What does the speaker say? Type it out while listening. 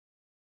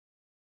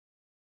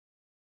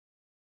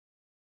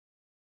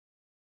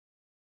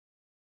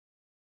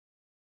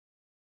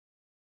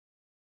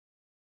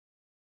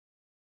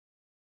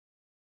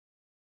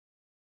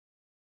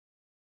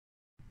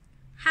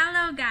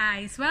Hello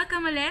guys!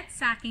 Welcome ulit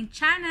sa aking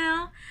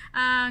channel.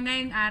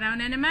 Ngayong araw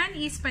na naman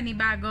is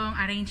panibagong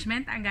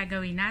arrangement ang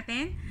gagawin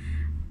natin.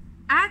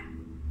 At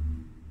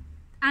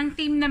ang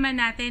theme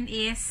naman natin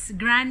is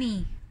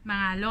granny.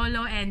 Mga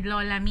lolo and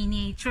lola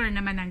miniature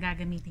naman ang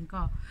gagamitin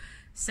ko.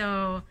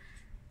 So,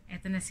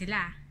 eto na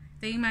sila.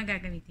 Ito yung mga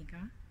gagamitin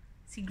ko.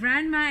 Si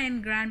grandma and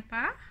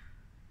grandpa.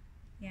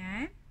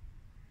 Yan.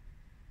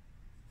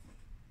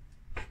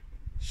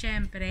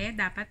 Siyempre,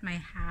 dapat may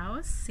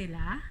house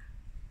sila.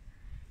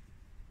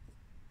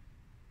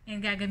 And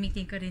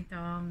gagamitin ko rin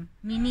tong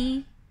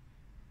mini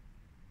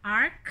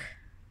ark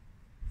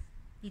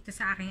dito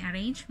sa aking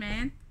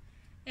arrangement.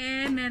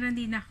 And meron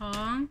din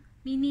akong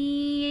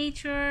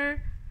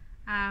miniature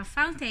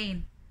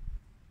fountain.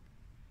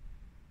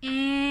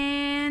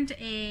 And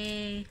a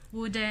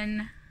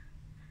wooden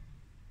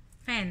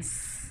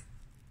fence.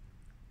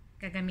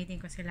 Gagamitin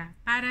ko sila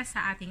para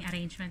sa ating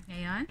arrangement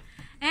ngayon.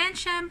 And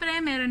syempre,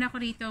 meron ako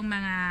rito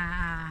mga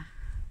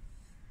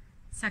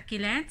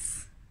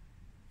succulents.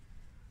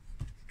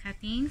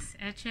 Cuttings,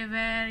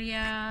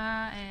 Echeveria,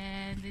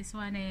 and this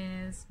one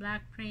is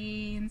Black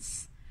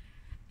Prince,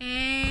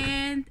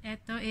 and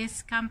ito is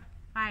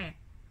campfire.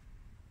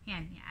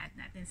 Yan, i-add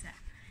natin sa.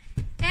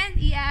 And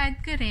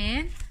i-add ko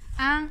rin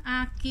ang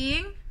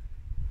aking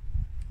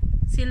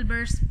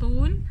silver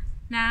spoon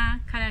na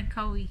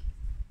kalanchowy.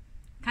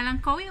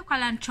 Kalanchowy o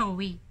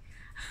kalanchowy?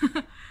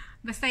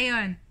 Basta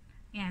yun.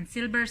 Yan,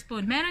 silver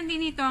spoon. Meron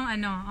din itong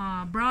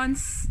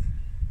bronze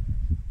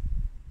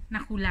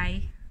na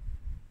kulay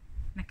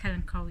na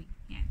kalanchowy.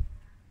 Yan.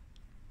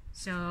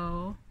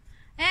 So,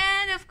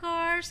 and of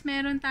course,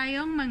 meron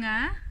tayong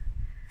mga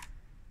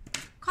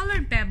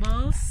colored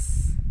pebbles.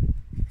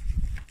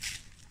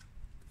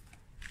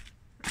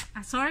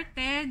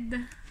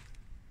 Assorted.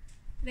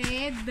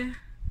 Red.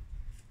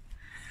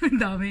 Ang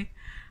dami.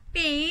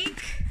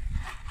 Pink.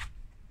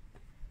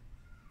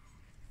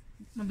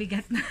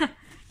 Mabigat na.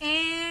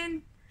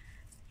 And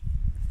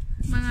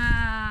mga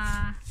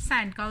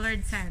sand,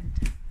 colored sand.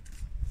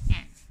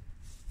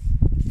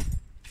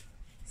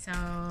 So,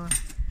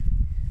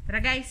 tara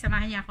guys,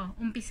 samahan niyo ako.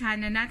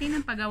 Umpisahan na natin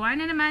ang paggawa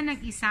na naman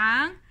ng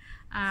isang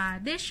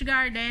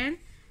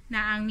Dishgarden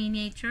na ang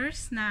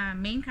miniatures na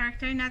main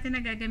character natin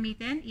na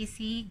gagamitin is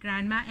si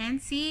grandma and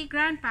si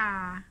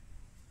grandpa.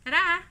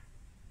 Tara!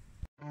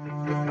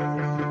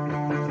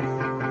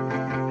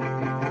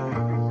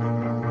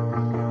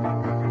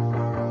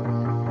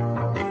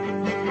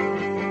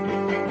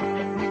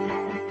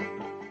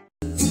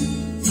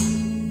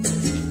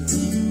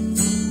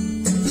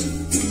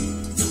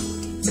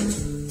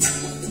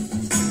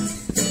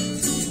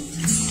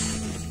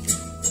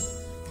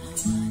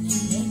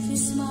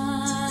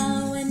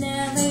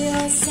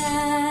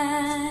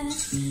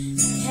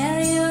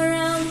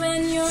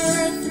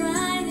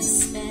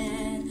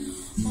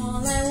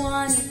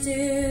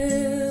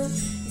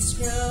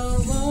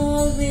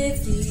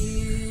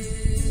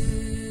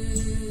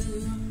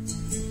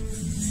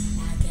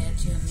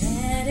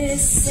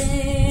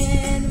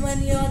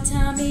 When your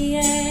tummy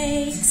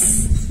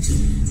aches,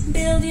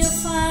 build your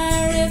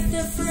fire if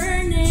the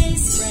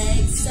furnace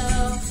breaks. So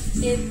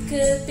it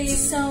could be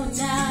so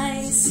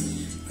nice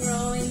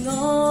growing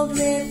old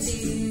with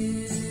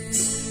you.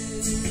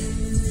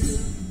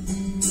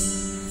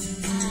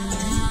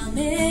 I'll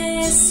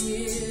miss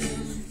you,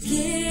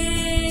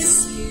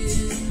 kiss you,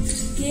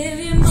 give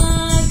you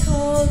my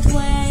coat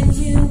when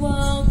you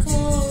walk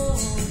home.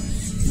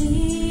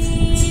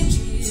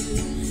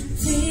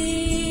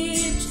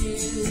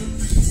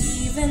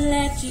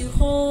 Let you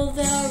hold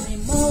the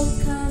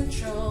remote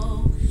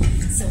control.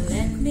 So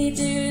let me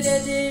do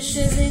the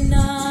dishes in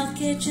the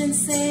kitchen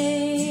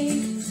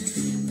sink.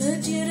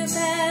 Put you to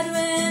bed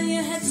when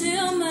you had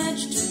too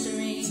much to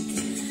drink.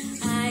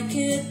 I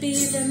could be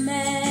the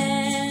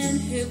man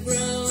who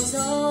grows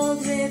old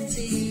with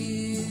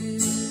you.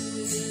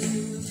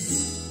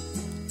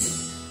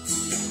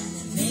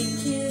 And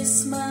make you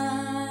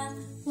smile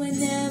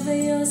whenever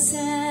you're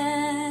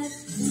sad.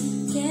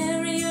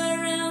 Carry you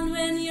around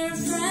when you're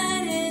frightened.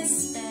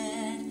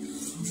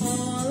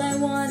 All I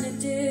wanna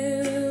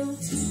do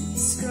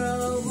is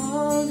grow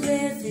old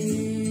with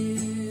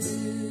you.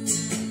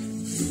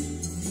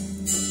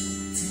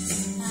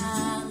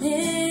 I'll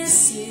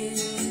miss you,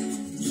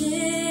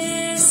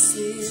 kiss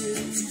you,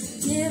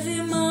 give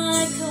you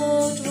my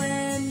coat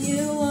when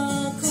you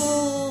walk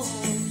home.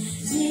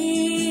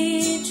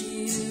 Need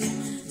you,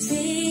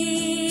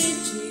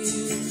 feed you,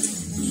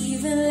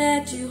 even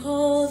let you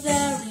hold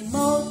the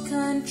remote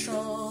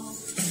control.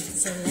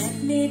 So let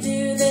me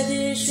do the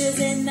dishes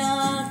in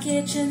the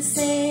kitchen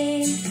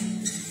sink.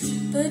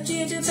 Put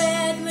you to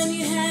bed when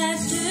you had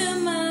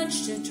too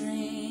much to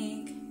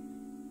drink.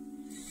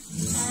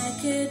 I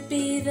could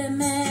be the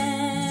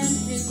man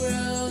who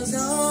grows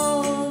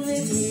old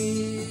with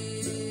you.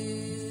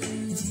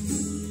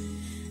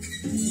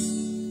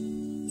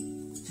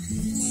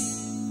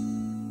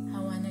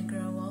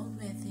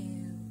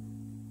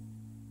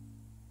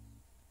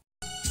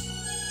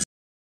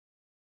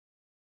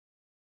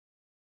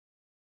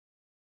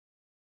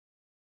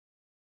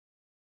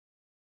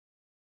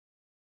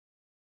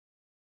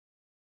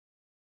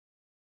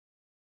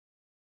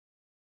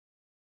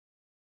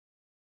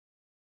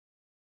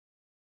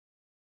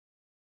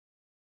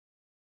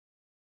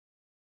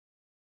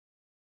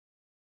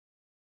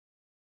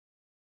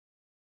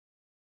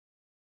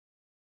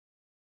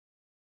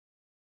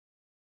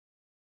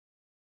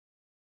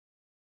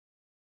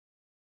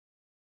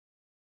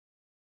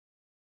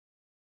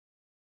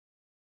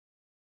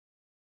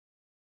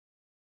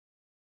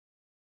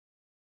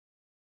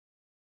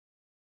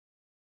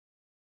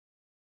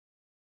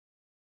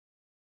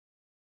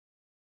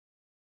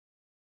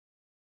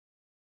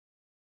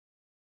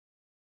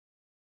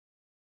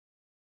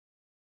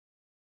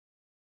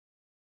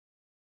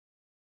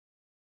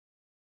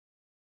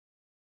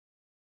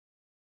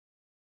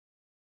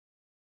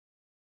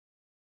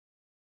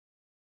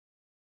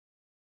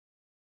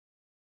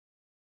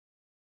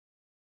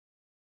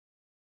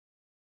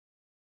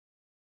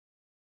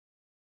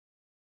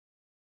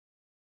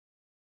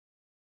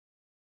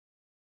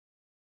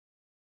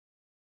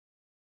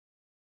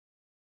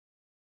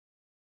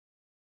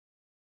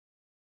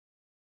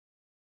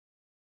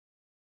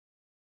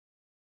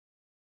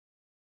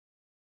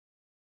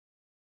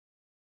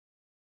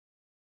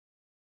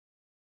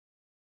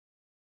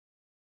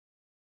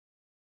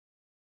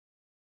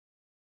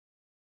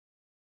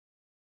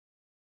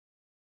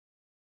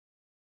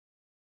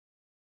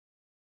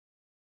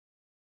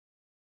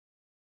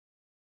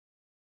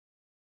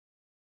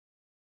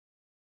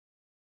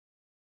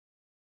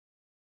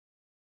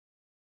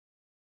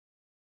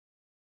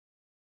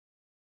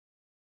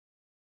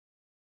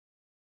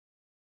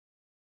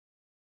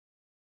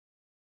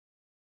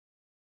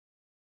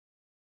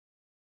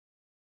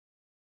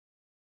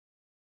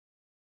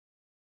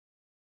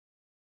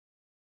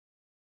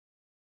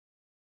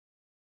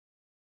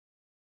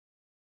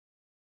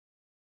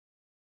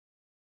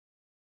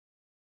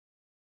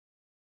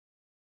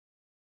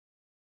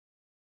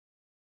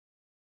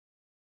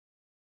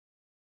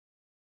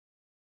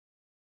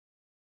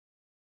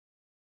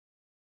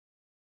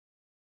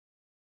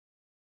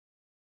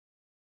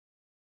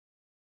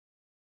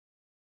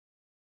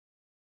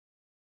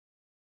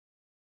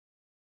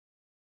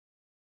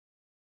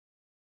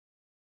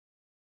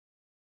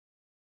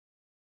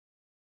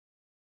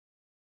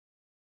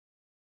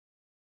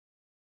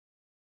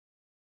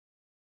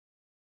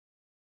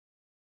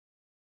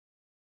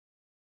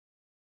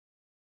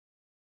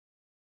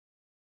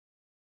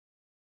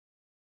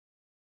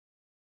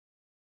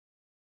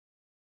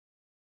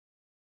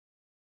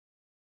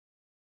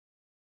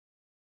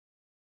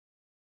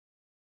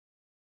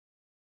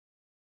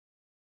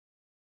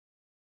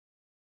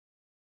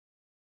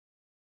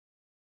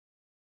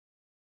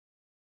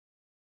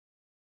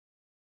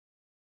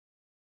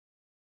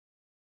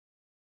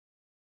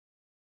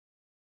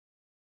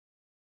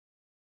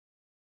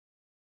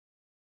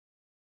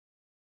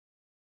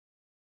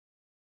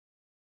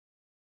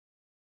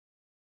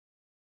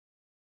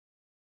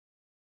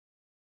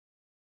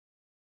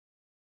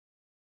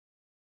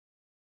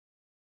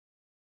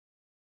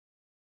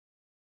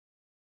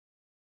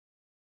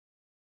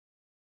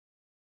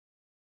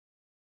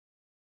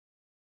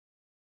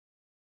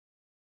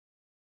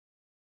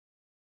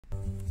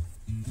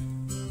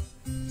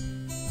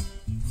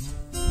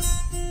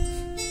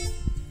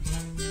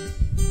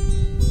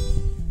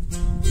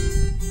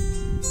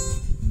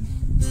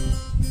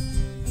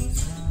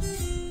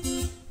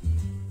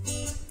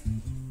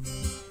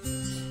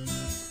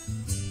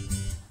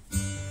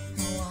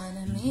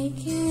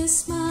 make you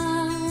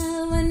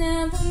smile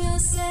whenever you're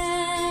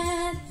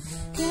sad,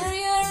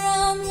 carry you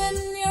around when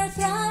your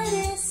throat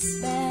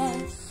is bad.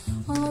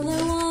 All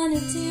I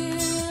wanna do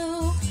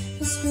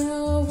is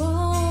grow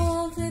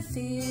old with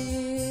you.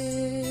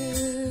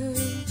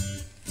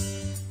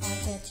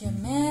 I'll get your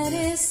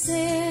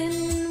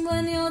medicine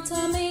when your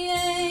tummy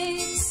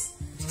aches,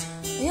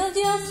 build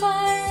your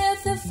fire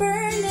if the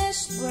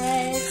furnace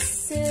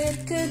breaks.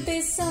 It could be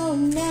so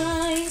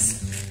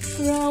nice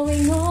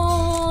growing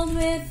old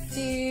with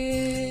you.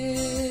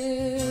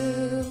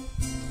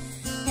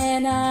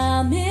 And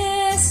I'll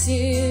miss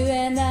you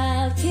and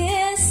I'll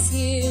kiss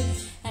you.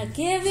 I'll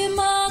give you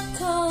my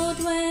coat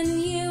when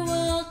you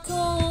are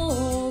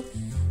cold.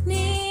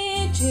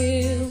 Need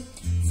you,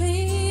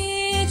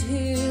 feed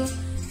you,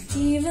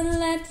 even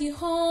let you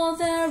hold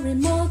the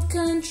remote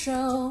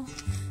control.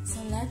 So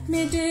let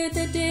me do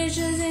the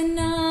dishes in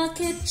our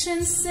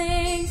kitchen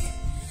sink,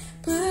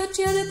 put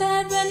you to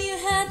bed when you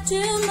had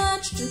too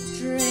much to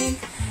drink.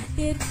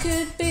 It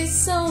could be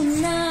so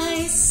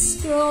nice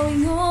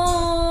growing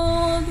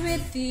old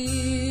with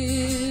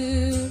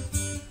you.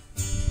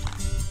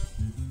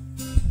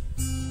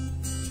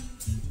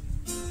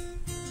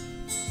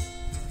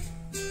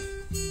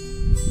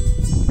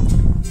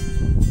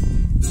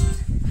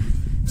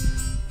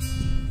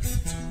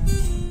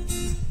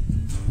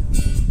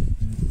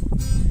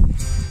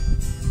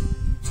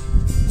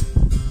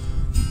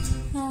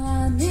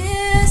 I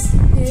miss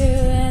you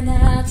and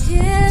I'll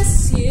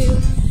kiss you,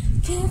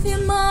 give you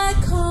my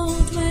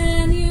coat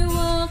when you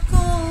are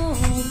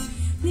cold.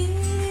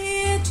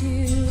 Need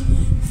you,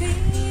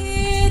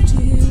 feed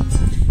you,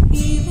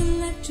 even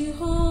let you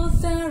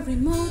hold the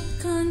remote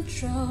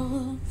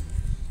control.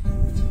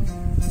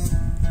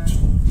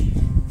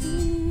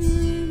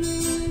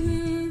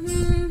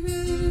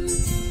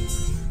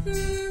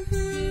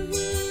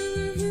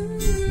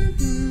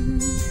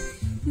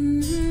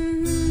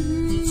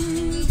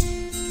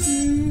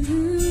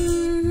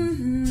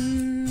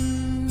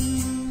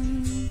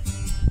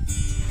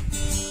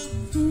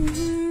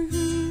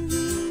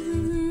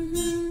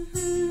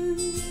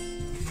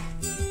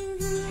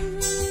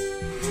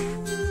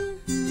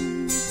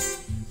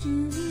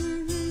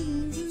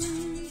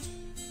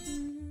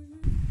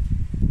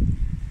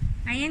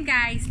 Ayan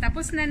guys,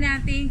 tapos na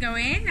natin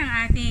gawin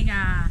ang ating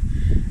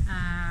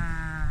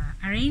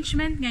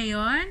arrangement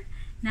ngayon,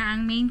 na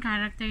ang main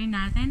character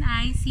natin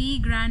ay si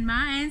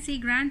Grandma and si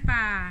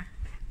Grandpa.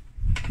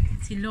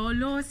 Si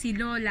Lolo, si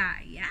Lola.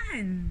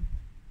 Ayan.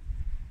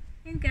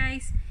 Ayan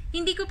guys.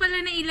 Hindi ko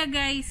pala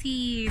nailagay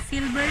si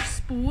silver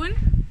spoon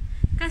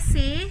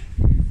kasi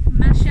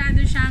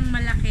masyado siyang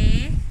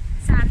malaki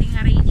sa ating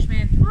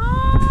arrangement.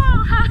 Oh!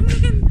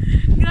 Hangin!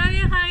 Grabe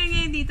ang hangin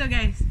ngayon dito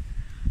guys.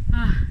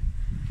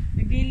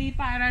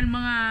 Nagliliparan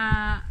mga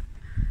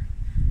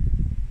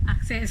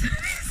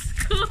accessories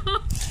ko.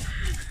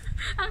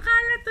 Ang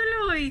kalat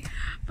tuloy.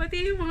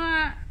 Pati yung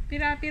mga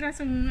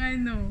pira-pirasong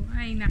ano.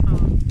 Ay nako.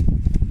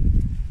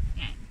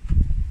 Yan.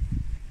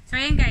 So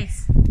ayan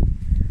guys.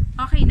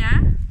 Okay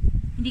na.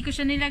 Hindi ko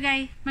siya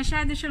nilagay.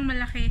 Masyado siyang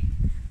malaki.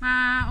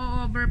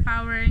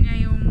 Ma-overpower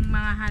niya yung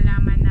mga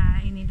halaman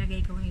na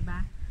inilagay kong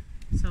iba.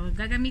 So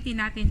gagamitin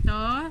natin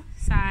to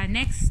sa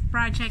next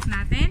project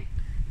natin.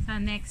 Sa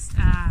next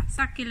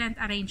succulent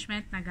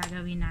arrangement na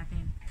gagawin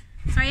natin.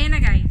 So ayan na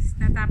guys,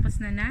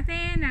 natapos na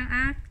natin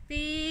ang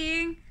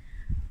ating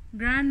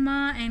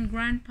Grandma and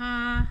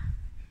Grandpa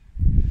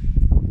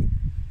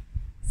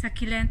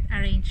succulent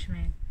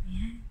arrangement.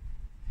 Ayan,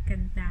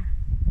 ganda.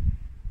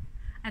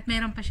 At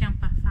meron pa siyang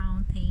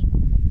pa-fountain.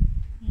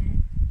 Ayan.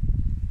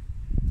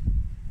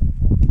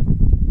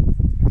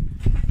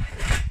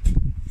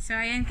 So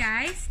ayan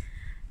guys,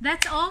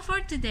 that's all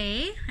for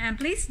today, and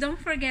please don't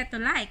forget to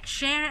like,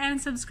 share, and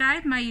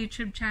subscribe my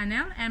YouTube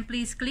channel, and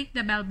please click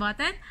the bell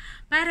button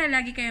para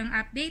lagi kayong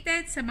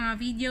updated sa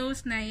mga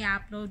videos na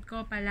i-upload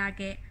ko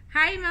palagi.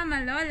 Hi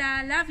Mama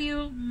Lola, love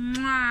you!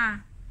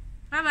 Mwah!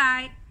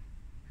 Bye-bye!